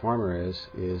bottom performer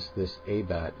is this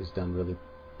ABAT is done really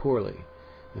poorly.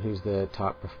 And who's the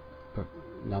top,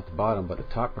 not the bottom, but the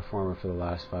top performer for the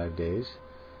last 5 days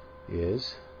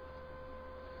is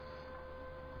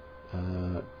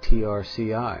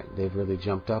TRCI. They've really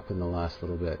jumped up in the last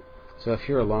little bit. So if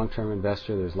you're a long-term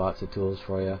investor, there's lots of tools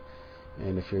for you.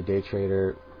 And if you're a day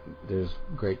trader, there's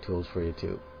great tools for you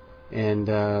too. And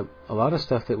a lot of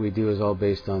stuff that we do is all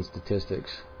based on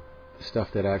statistics,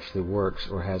 stuff that actually works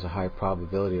or has a high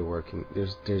probability of working.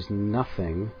 There's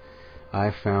nothing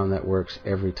I've found that works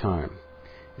every time.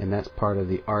 And that's part of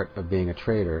the art of being a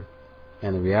trader,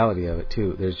 and the reality of it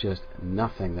too. There's just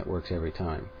nothing that works every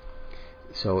time.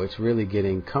 So it's really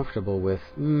getting comfortable with,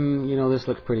 this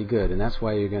looks pretty good, and that's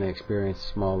why you're going to experience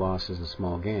small losses and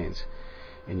small gains.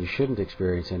 And you shouldn't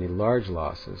experience any large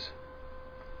losses.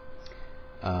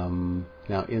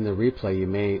 Now, in the replay, you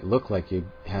may look like you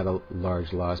had a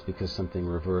large loss because something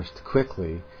reversed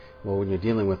quickly. Well, when you're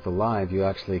dealing with the live, you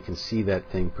actually can see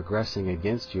that thing progressing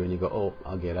against you, and you go, oh,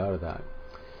 I'll get out of that.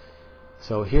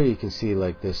 So here you can see,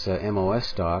 like this MOS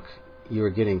stock, you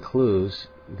were getting clues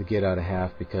to get out of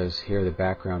half, because here the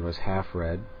background was half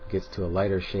red, gets to a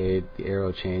lighter shade, the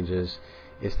arrow changes,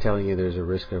 it's telling you there's a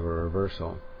risk of a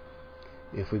reversal.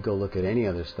 If we go look at any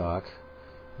other stock,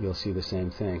 you'll see the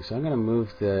same thing. So I'm going to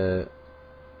move the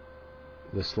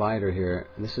slider here,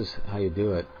 and this is how you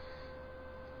do it.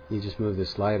 You just move the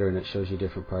slider and it shows you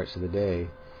different parts of the day.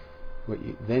 What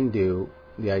you then do,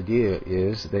 the idea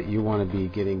is that you want to be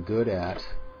getting good at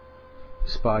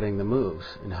spotting the moves,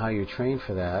 and how you train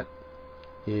for that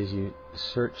is you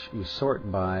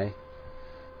sort by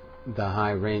the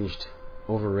high ranged,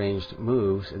 over ranged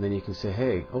moves, and then you can say,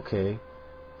 hey, okay,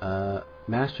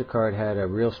 MasterCard had a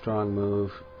real strong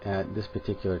move at this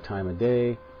particular time of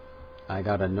day. I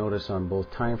got a notice on both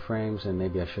time frames, and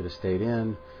maybe I should have stayed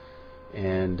in,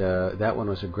 and that one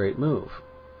was a great move.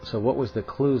 So what was the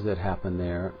clues that happened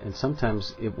there? And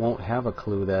sometimes it won't have a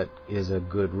clue that is a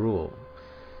good rule.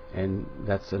 And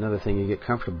that's another thing you get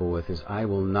comfortable with, is I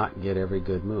will not get every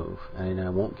good move, and I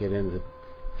won't get in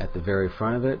at the very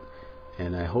front of it,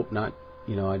 and I hope not,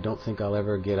 I don't think I'll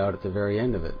ever get out at the very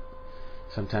end of it.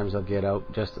 Sometimes I'll get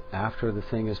out just after the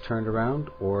thing is turned around,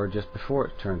 or just before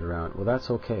it's turned around. Well, that's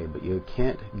okay, but you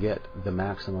can't get the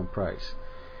maximum price.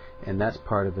 And that's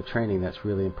part of the training that's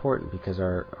really important, because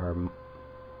our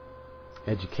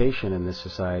education in this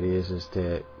society is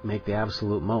to make the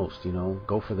absolute most,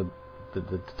 go for the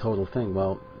total thing.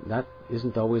 Well, that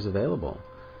isn't always available.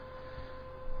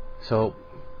 So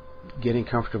getting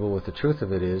comfortable with the truth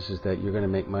of it is that you're going to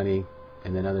make money,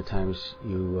 and then other times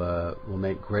you will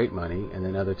make great money, and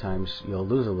then other times you'll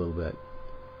lose a little bit.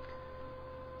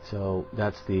 So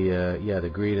that's the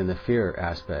greed and the fear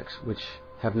aspects, which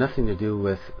have nothing to do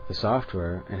with the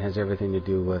software and has everything to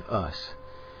do with us.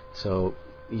 So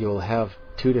you'll have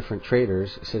two different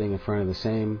traders sitting in front of the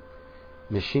same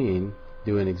machine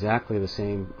doing exactly the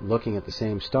same, looking at the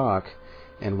same stock,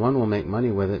 and one will make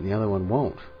money with it and the other one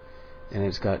won't. And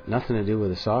it's got nothing to do with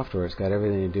the software. It's got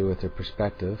everything to do with their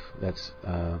perspective. That's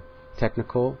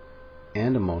technical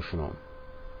and emotional.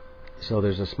 So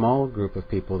there's a small group of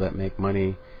people that make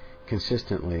money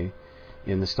consistently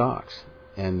in the stocks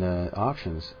and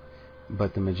options,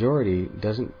 but the majority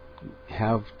doesn't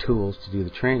have tools to do the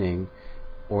training,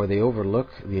 or they overlook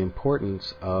the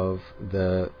importance of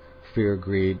the fear,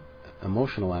 greed,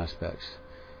 emotional aspects.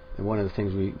 And one of the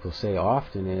things we will say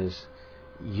often is,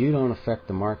 you don't affect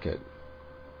the market.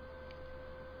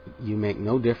 You make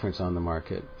no difference on the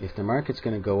market. If the market's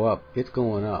going to go up, it's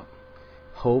going up.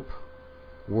 Hope,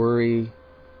 worry,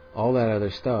 all that other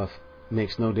stuff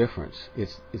makes no difference.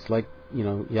 It's like,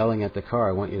 yelling at the car,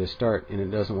 I want you to start, and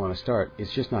it doesn't want to start.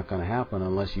 It's just not going to happen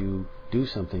unless you do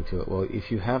something to it. Well,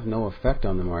 if you have no effect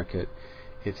on the market,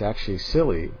 it's actually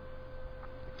silly.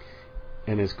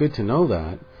 And it's good to know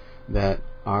that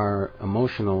our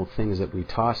emotional things that we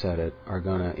toss at it are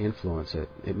going to influence it.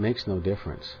 It makes no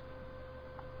difference.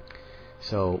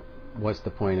 So what's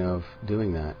the point of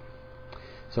doing that?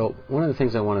 So one of the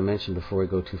things I want to mention before we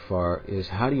go too far is,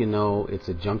 how do you know it's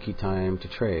a junky time to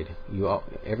trade?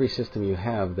 Every system you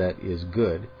have that is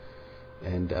good,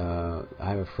 and I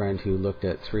have a friend who looked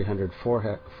at 300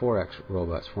 Forex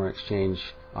robots, foreign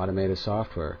exchange automated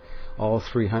software. All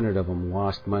 300 of them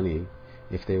lost money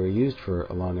if they were used for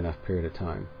a long enough period of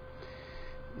time.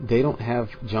 They don't have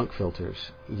junk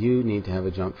filters. You need to have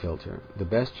a junk filter. The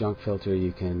best junk filter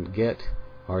you can get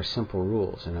are simple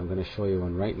rules, and I'm going to show you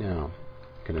one right now.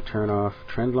 I'm going to turn off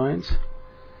trend lines,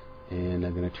 and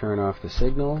I'm going to turn off the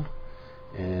signal,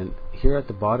 and here at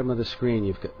the bottom of the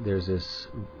screen there's this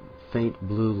faint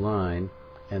blue line,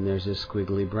 and there's this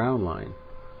squiggly brown line.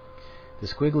 The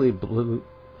squiggly blue,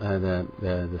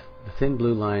 the thin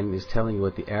blue line is telling you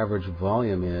what the average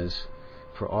volume is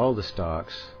for all the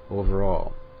stocks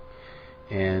overall,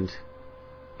 and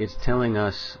it's telling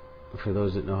us, for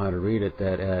those that know how to read it,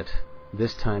 that at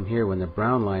this time here, when the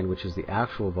brown line, which is the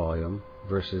actual volume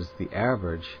versus the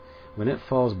average, when it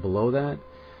falls below that,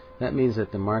 that means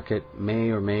that the market may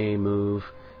or may move,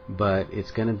 but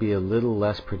it's going to be a little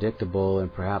less predictable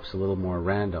and perhaps a little more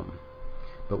random.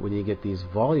 But when you get these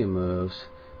volume moves,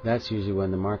 that's usually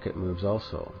when the market moves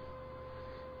also.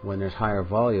 When there's higher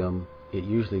volume, it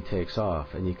usually takes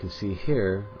off, and you can see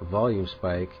here a volume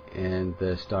spike and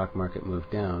the stock market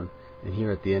moved down, and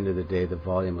here at the end of the day the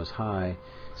volume was high.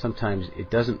 Sometimes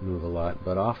it doesn't move a lot,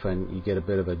 but often you get a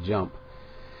bit of a jump.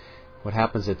 What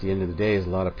happens at the end of the day is a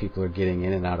lot of people are getting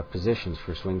in and out of positions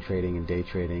for swing trading and day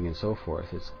trading and so forth.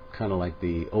 It's kind of like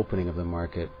the opening of the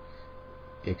market,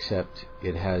 except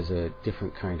it has a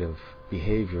different kind of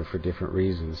behavior for different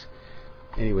reasons.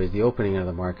 Anyways, the opening of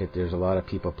the market, there's a lot of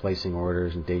people placing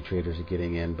orders and day traders are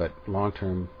getting in, but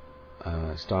long-term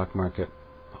stock market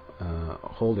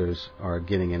holders are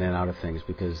getting in and out of things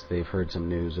because they've heard some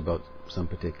news about some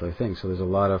particular thing. So there's a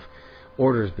lot of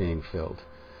orders being filled.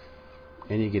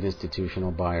 And you get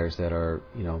institutional buyers that are,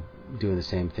 doing the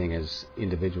same thing as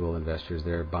individual investors.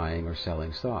 They're buying or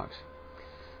selling stocks.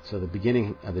 So the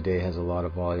beginning of the day has a lot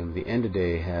of volume. The end of the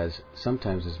day has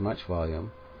sometimes as much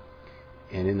volume.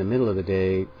 And in the middle of the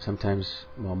day, sometimes,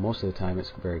 most of the time,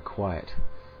 it's very quiet.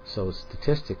 So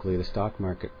statistically, the stock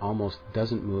market almost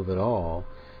doesn't move at all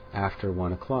after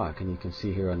 1 o'clock. And you can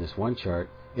see here on this one chart,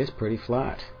 it's pretty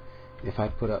flat. If I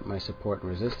put up my support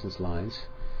and resistance lines,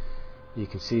 you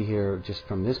can see here just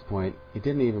from this point, it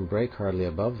didn't even break hardly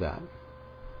above that.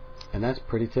 And that's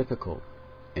pretty typical.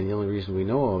 And the only reason we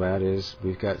know all that is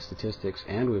we've got statistics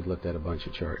and we've looked at a bunch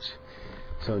of charts.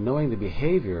 So knowing the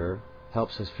behavior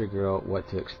helps us figure out what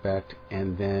to expect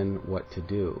and then what to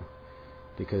do.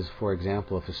 Because, for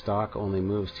example, if a stock only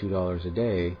moves $2 a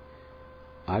day,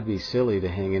 I'd be silly to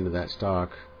hang into that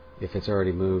stock if it's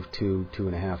already moved to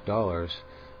 $2.50.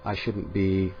 I shouldn't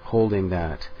be holding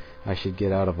that. I should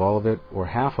get out of all of it or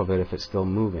half of it if it's still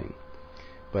moving.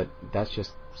 But that's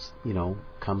just,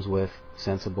 comes with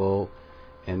sensible,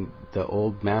 and the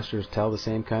old masters tell the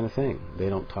same kind of thing. They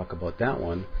don't talk about that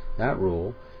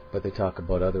rule, but they talk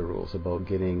about other rules, about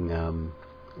getting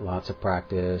lots of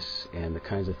practice and the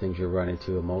kinds of things you run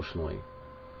into emotionally.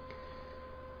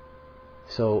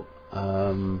 So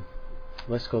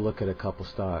let's go look at a couple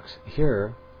stocks.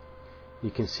 Here you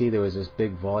can see there was this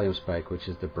big volume spike, which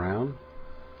is the brown,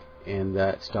 and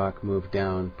that stock moved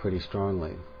down pretty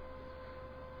strongly.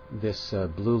 This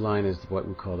blue line is what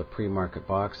we call the pre-market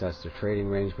box. That's the trading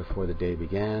range before the day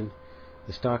began.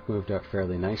 The stock moved up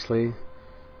fairly nicely,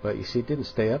 but you see it didn't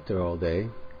stay up there all day.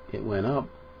 It went up,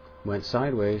 went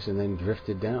sideways, and then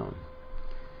drifted down.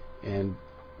 And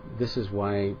this is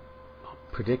why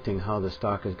predicting how the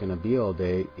stock is going to be all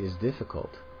day is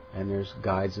difficult, and there's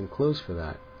guides and clues for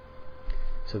that.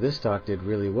 So this stock did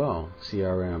really well,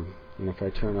 CRM. And if I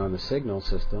turn on the signal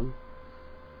system,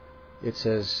 it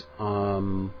says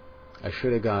I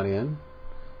should have got in.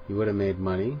 You would have made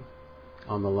money.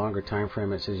 On the longer time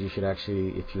frame, it says you should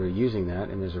actually, if you're using that,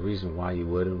 and there's a reason why you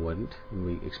would and wouldn't, and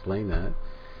we explain that,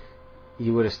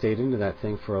 you would have stayed into that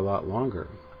thing for a lot longer.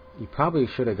 You probably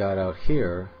should have got out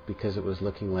here because it was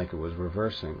looking like it was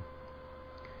reversing.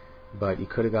 But you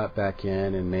could have got back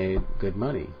in and made good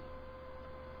money.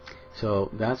 So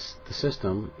that's the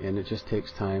system, and it just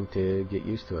takes time to get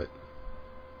used to it.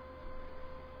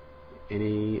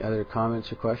 Any other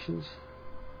comments or questions?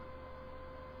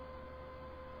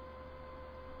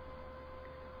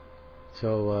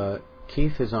 So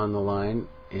Keith is on the line,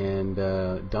 and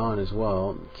Don as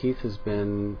well. Keith has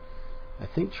been, I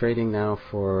think, trading now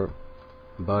for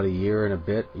about a year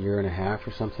and a half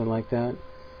or something like that.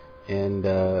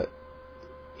 And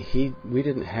we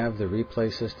didn't have the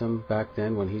replay system back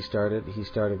then when he started. He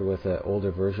started with an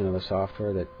older version of the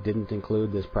software that didn't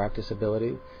include this practice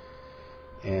ability.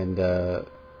 And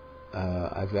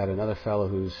I've got another fellow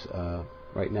who's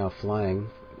right now flying,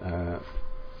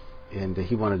 and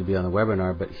he wanted to be on the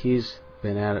webinar, but he's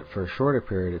been at it for a shorter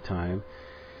period of time.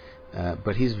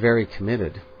 But he's very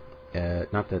committed.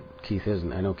 Not that Keith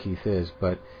isn't. I know Keith is,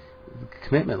 but the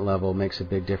commitment level makes a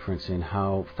big difference in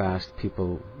how fast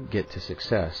people get to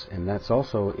success. And that's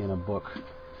also in a book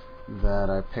that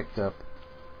I picked up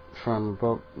from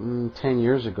about 10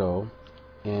 years ago,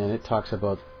 and it talks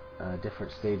about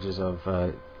different stages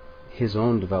of his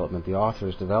own development, the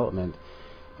author's development,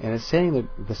 and it's saying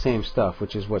the same stuff,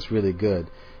 which is what's really good.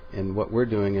 And what we're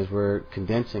doing is we're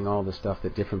condensing all the stuff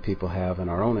that different people have in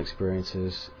our own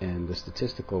experiences and the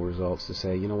statistical results to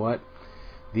say, you know what,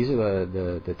 these are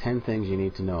the 10 things you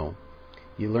need to know.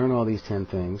 You learn all these 10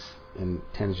 things, and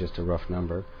 10 is just a rough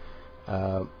number,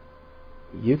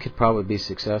 you could probably be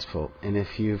successful. And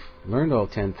if you've learned all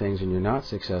 10 things and you're not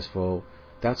successful,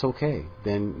 that's okay.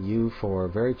 Then you, for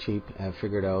very cheap, have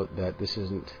figured out that this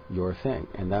isn't your thing,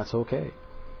 and that's okay.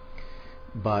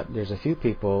 But there's a few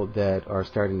people that are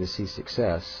starting to see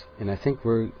success, and I think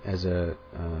we're, as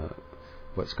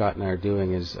what Scott and I are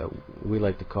doing is, we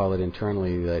like to call it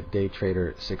internally the Day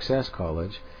Trader Success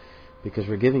College, because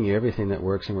we're giving you everything that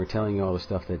works and we're telling you all the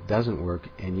stuff that doesn't work,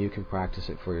 and you can practice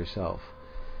it for yourself.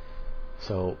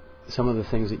 So some of the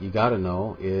things that you got to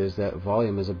know is that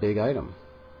volume is a big item.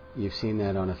 You've seen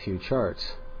that on a few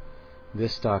charts.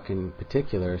 This stock in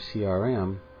particular,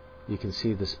 CRM, you can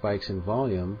see the spikes in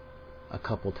volume a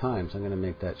couple times. I'm going to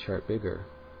make that chart bigger.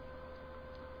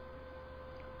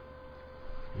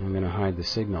 I'm going to hide the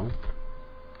signal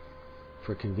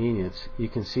for convenience. You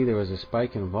can see there was a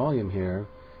spike in volume here,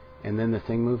 and then the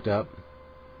thing moved up,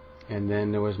 and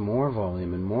then there was more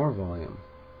volume and more volume.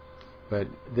 But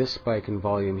this spike in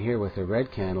volume here with the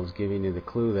red candle is giving you the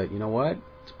clue that, you know what,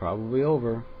 it's probably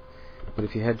over. But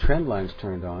if you had trend lines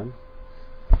turned on,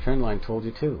 the trend line told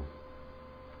you too.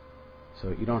 So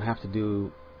you don't have to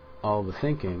do all the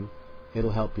thinking.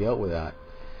 It'll help you out with that.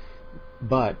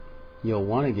 But you'll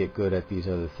want to get good at these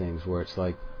other things where it's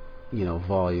like, you know,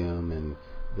 volume and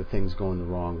the things going the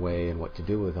wrong way and what to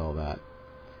do with all that.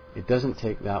 It doesn't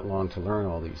take that long to learn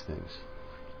all these things.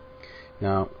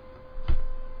 Now,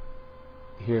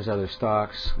 here's other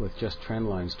stocks with just trend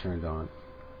lines turned on.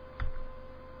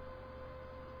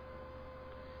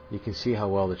 You can see how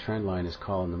well the trend line is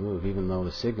calling the move, even though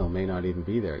the signal may not even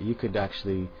be there. You could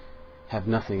actually have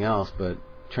nothing else but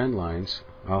trend lines.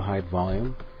 I'll hide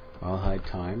volume, I'll hide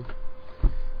time,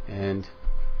 and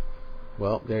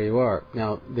well, there you are.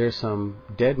 Now, there's some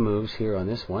dead moves here on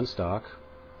this one stock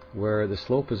where the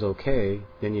slope is okay,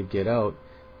 then you'd get out,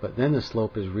 but then the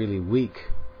slope is really weak.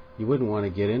 You wouldn't want to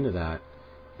get into that,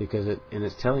 because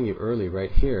it's telling you early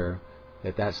right here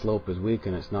that that slope is weak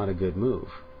and it's not a good move.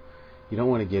 You don't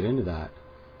want to get into that.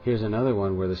 Here's another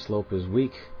one where the slope is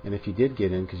weak, and if you did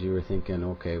get in because you were thinking,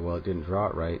 okay, well, it didn't draw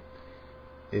it right,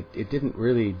 it didn't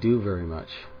really do very much.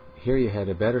 Here you had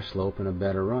a better slope and a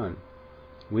better run.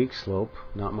 Weak slope,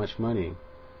 not much money.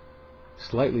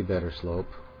 Slightly better slope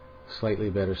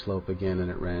again, and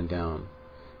it ran down.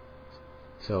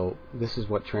 So this is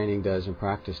what training does and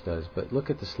practice does. But look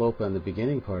at the slope on the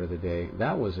beginning part of the day.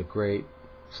 That was a great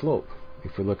slope.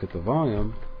 If we look at the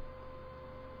volume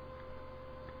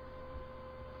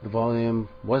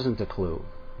wasn't a clue.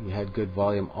 You had good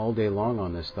volume all day long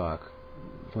on this stock.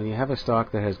 When you have a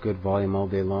stock that has good volume all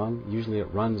day long, usually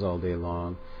it runs all day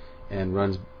long and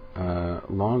runs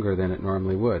longer than it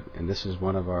normally would. And this is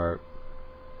one of our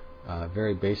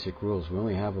very basic rules. We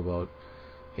only have about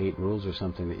 8 rules or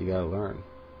something that you got to learn.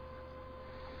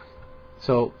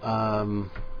 So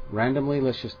randomly,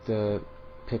 let's just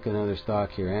pick another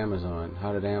stock here. Amazon.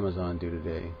 How did Amazon do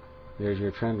today? There's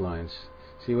your trend lines.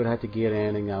 So you would have to get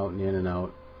in and out and in and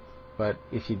out. But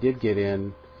if you did get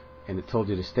in and it told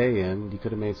you to stay in, you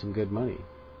could have made some good money.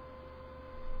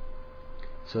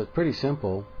 So it's pretty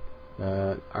simple.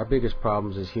 Our biggest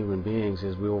problems as human beings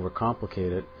is we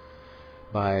overcomplicate it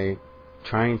by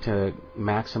trying to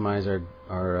maximize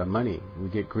our money. We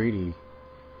get greedy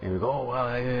and we go, oh,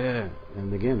 well, yeah.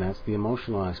 And again, that's the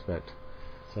emotional aspect.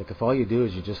 It's like if all you do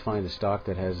is you just find a stock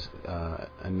that has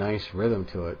a nice rhythm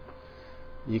to it,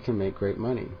 you can make great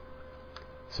money.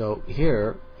 So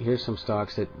here's some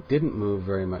stocks that didn't move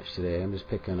very much today. I'm just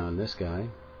picking on this guy.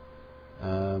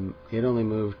 It only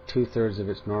moved 2/3 of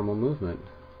its normal movement.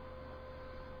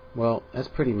 Well, that's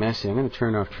pretty messy. I'm going to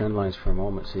turn off trend lines for a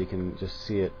moment so you can just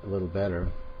see it a little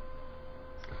better.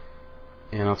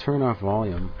 And I'll turn off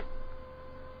volume.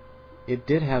 it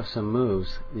did have some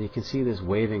moves. You can see this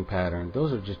waving pattern.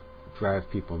 Those are just drive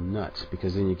people nuts,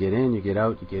 because then you get in, you get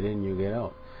out, you get in, you get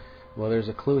out. Well, there's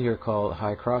a clue here called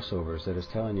high crossovers that is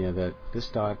telling you that this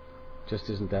stock just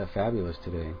isn't that fabulous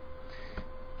today.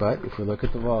 But if we look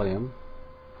at the volume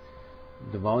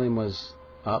was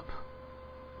up,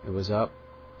 it was up,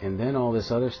 and then all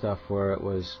this other stuff where it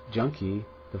was junky,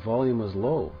 the volume was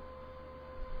low.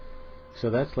 So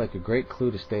that's like a great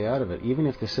clue to stay out of it. Even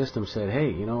if the system said, hey,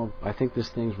 you know, I think this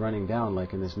thing's running down,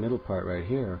 like in this middle part right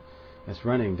here, it's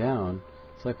running down,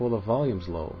 it's like, well, the volume's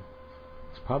low.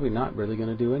 It's probably not really going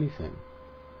to do anything.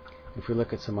 If we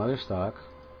look at some other stock,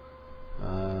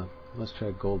 let's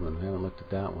try Goldman. We haven't looked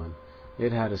at that one.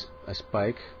 It had a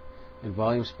spike, and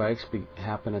volume spikes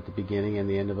happen at the beginning and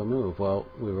the end of a move. Well,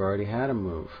 we've already had a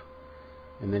move,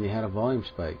 and then you had a volume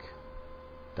spike.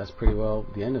 That's pretty well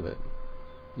the end of it.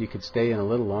 You could stay in a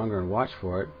little longer and watch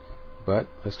for it, but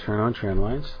let's turn on trend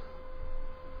lines.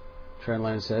 Trend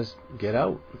line says get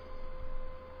out,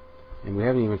 and we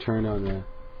haven't even turned on the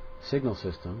signal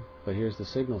system, but here's the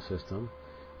signal system.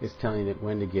 It's telling you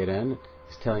when to get in,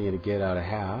 it's telling you to get out of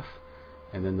half,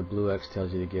 and then the blue X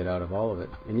tells you to get out of all of it.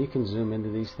 And you can zoom into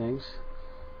these things.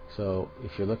 So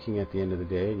if you're looking at the end of the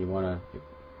day and you want to,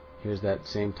 here's that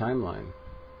same timeline.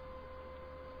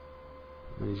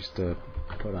 Let me just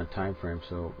put on time frame.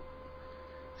 So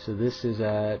this is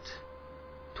at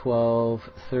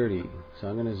 12:30. So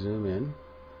I'm going to zoom in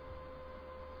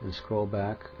and scroll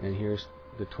back, and here's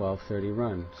the 12:30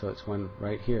 run. So it's one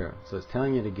right here. So it's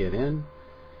telling you to get in.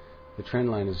 The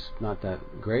trend line is not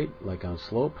that great, like on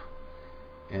slope.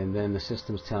 And then the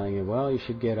system's telling you, well, you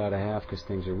should get out of half because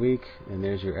things are weak, and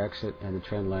there's your exit, and the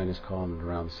trend line is calling it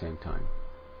around the same time.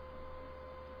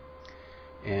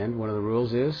 And one of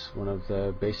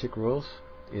the basic rules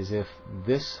is if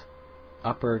this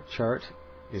upper chart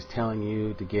is telling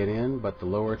you to get in, but the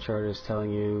lower chart is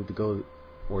telling you to go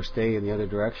or stay in the other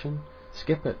direction,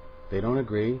 skip it. They don't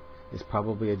agree. It's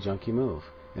probably a junky move.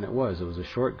 And it was. It was a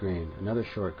short green, another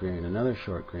short green, another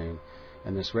short green,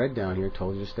 and this red down here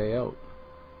told you to stay out.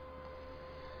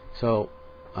 So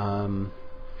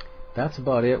that's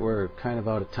about it. We're kind of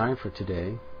out of time for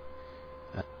today.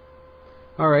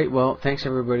 All right. Well, thanks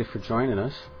everybody for joining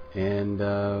us, and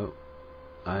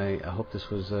I hope this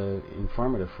was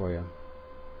informative for you.